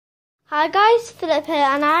Hi guys, Philip here,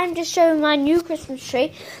 and I'm just showing my new Christmas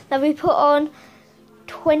tree that we put on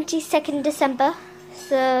 22nd December.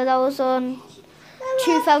 So that was on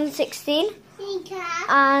 2016.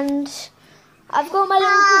 And I've got my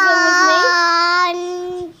little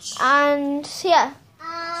cousin with me. And yeah,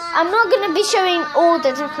 I'm not going to be showing all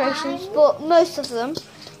the decorations, but most of them.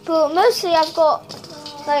 But mostly I've got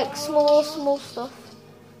like small stuff.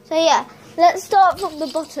 So yeah, let's start from the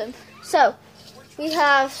bottom. So we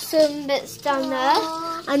have some bits down there,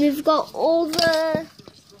 and we've got all the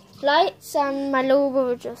lights, and my little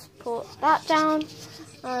brother just put that down,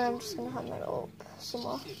 and I'm just going to hang that up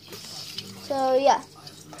somewhere. So yeah,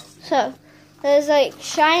 so there's like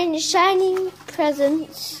shining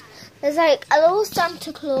presents. There's like a little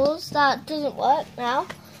Santa Claus that doesn't work now,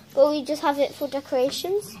 but we just have it for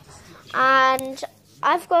decorations. And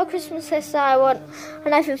I've got a Christmas list that I want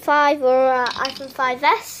an iPhone 5 or an iPhone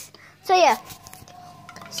 5S. So yeah.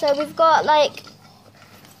 So we've got like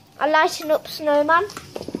a lighting up snowman.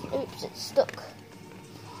 Oops, it's stuck.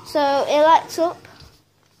 So it lights up.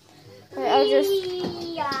 Right, I'll just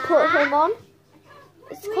put him on.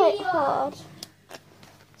 It's quite hard.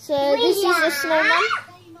 So this is the snowman.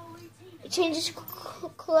 It changes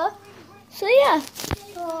colour. So yeah.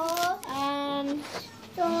 And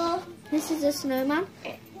this is a snowman.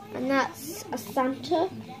 And that's a Santa.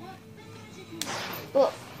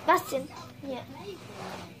 But that's him. Yeah.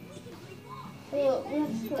 So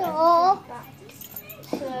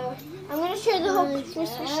I'm going to show the whole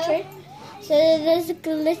Christmas tree. So there's a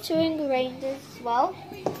glittering reindeer as well.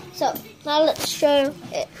 So now let's show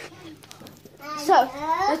it. So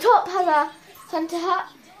the top has a Santa hat,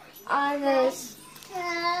 and there's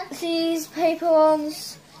these paper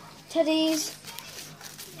ones, teddies,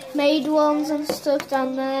 made ones and stuff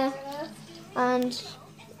down there, and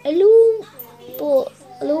a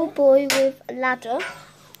little boy with a ladder.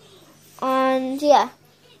 And yeah,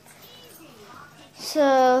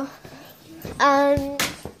 so I'm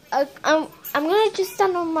gonna just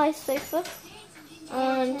stand on my sofa,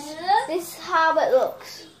 and this is how it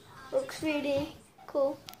looks. Looks really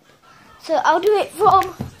cool. So I'll do it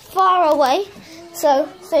from far away, so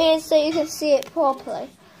you can see it properly.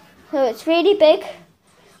 So it's really big,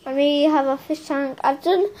 and we have a fish tank. I've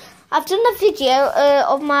done a video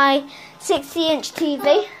of my 60-inch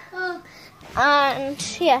TV,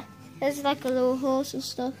 and yeah. There's like a little horse and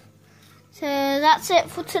stuff. So that's it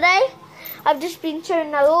for today. I've just been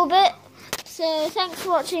showing a little bit. So thanks for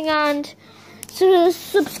watching, and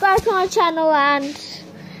subscribe to my channel, and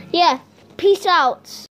yeah, peace out.